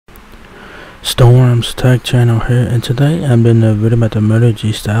Storm's Tech Channel here, and today I've been a video about the Moto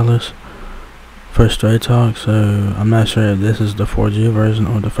G stylus for Straight Talk. So I'm not sure if this is the 4G version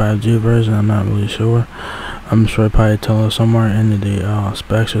or the 5G version. I'm not really sure. I'm sure it probably tell us somewhere in the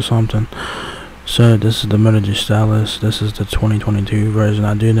specs or something. So this is the Moto G stylus. This is the 2022 version.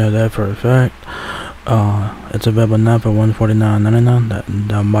 I do know that for a fact. It's available now for $149.99.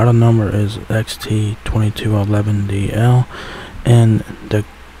 The model number is XT2211DL, and the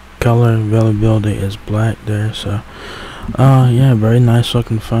color availability is black there. So yeah, very nice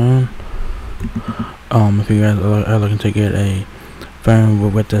looking phone. If you guys are looking to get a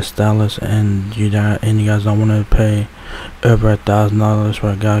phone with this stylus and you guys don't want to pay over $1,000 for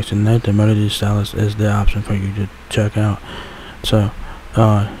a Galaxy Note, the Moto G stylus is the option for you to check out. So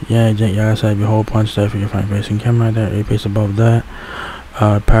yeah, you guys have your whole punch there for your front facing camera there, earpiece above that,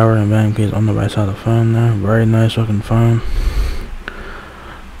 power and volume keys on the right side of the phone there. Very nice looking phone.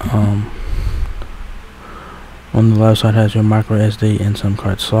 On the left side has your micro SD and SIM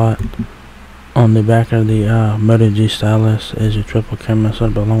card slot. On the back of the Moto G stylus is your triple camera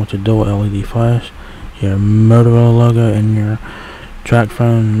setup along with your dual LED flash, your Motorola logo, and your track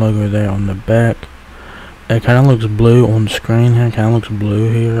phone logo there on the back. It kind of looks blue on the screen here, kind of looks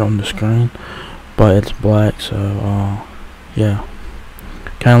blue here on the screen, but it's black. So yeah,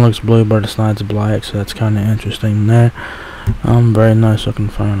 kind of looks blue but it's not black, so that's kind of interesting there. Very nice looking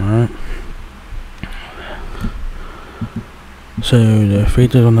phone, alright. So the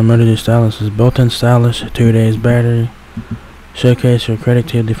features on the Moto G stylus is built-in stylus, 2 days battery, showcase your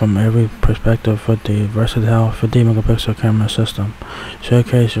creativity from every perspective with the versatile 50 megapixel camera system.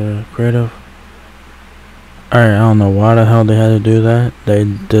 Showcase your creative. Alright, I don't know why the hell they had to do that. They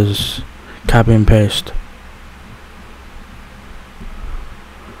just copy and paste.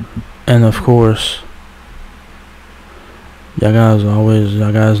 And of course, y'all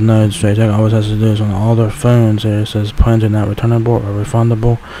guys know Straight Talk always has to do this on all their phones. There it says plans are not returnable or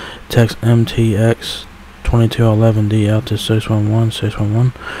refundable. Text MTX 2211DL to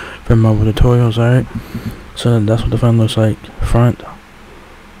 611 for mobile tutorials. Alright, so that's what the phone looks like, front,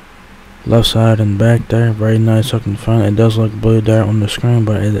 left side, and back there. Very nice looking phone. It does look blue there on the screen,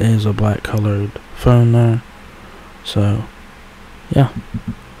 but it is a black colored phone there. So yeah,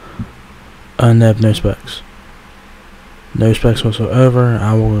 and they have no specs. No specs whatsoever.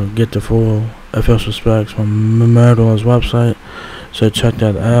 I will get the full official specs from Motorola's website, so check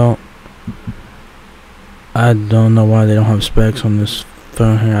that out. I don't know why they don't have specs on this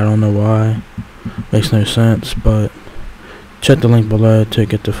phone here. I don't know why. Makes no sense, but check the link below to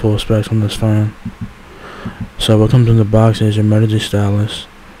get the full specs on this phone. So what comes in the box is your Moto G stylus,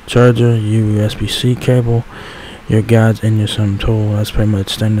 charger, USB-C cable, your guides, and your SIM tool. That's pretty much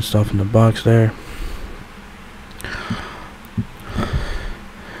standard stuff in the box there.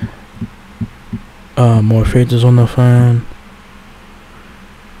 More features on the phone.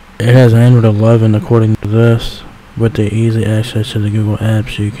 It has Android 11 according to this, with the easy access to the Google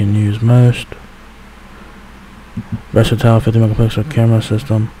apps you can use most. Versatile 50 megapixel camera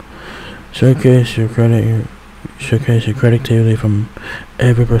system. Showcase your creativity from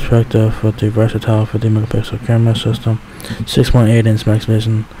every perspective with the versatile 50 megapixel camera system. 6.8 inch max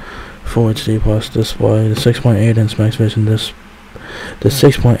vision, Full HD plus display. The 6.8 inch max vision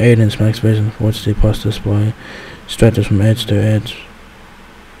Full HD plus display stretches from edge to edge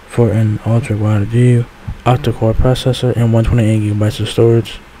for an ultra wide view. Octa-core processor and 128 gigabytes of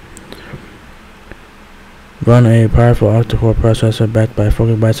storage. Run a powerful octa-core processor backed by 4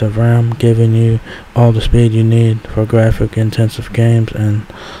 gigabytes of RAM, giving you all the speed you need for graphic intensive games and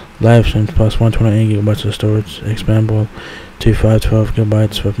live streams, plus 128 gigabytes of storage, expandable to 512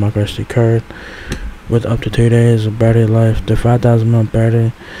 gigabytes with micro SD card, with up to 2 days of battery life. The 5000 mAh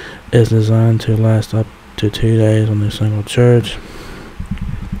battery is designed to last up to 2 days on a single charge.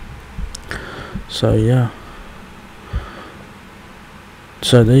 So yeah.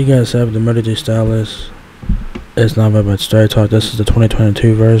 So there you guys have the Moto G stylus. It's not about Straight Talk. This is the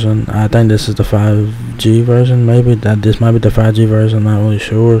 2022 version. I think this is the 5G version. Maybe this might be the 5G version. I'm not really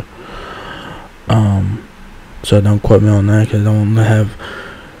sure. So don't quote me on that, because I don't have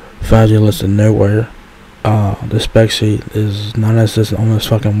 5G listed nowhere. The spec sheet is non-existent on this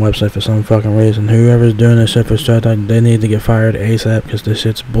fucking website for some fucking reason. Whoever's doing this shit for Straight Talk, they need to get fired ASAP, because this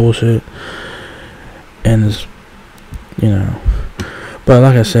shit's bullshit. And it's, you know. But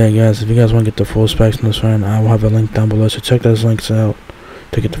like I said, guys, if you guys want to get the full specs on this phone, I will have a link down below, so check those links out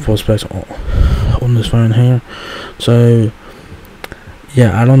to get the full specs on this phone here. So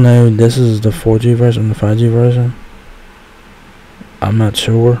yeah, I don't know, this is the 4G version, the 5G version. I'm not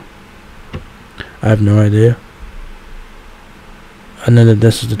sure. I have no idea. I know that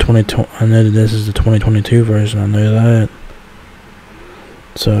this is the 2022 version. I know that.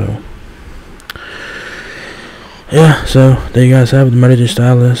 So yeah, so there you guys have it. The Moto G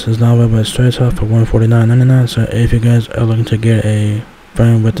stylus is now available at Straight Talk for $149.99. So if you guys are looking to get a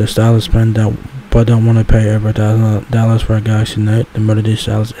phone with the stylus pen but don't want to pay over $1,000 for a Galaxy Note, the Moto G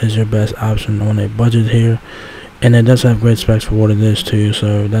stylus is your best option on a budget here, and it does have great specs for what it is too.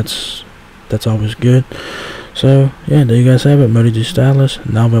 So that's always good. So yeah, there you guys have it. Moto G stylus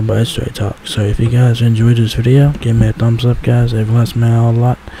now available at Straight Talk. So if you guys enjoyed this video, give me a thumbs up, guys. It helps me out a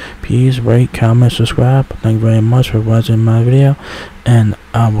lot. Please rate, comment, subscribe. Thank you very much for watching my video, and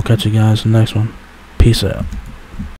I will catch you guys in the next one. Peace out.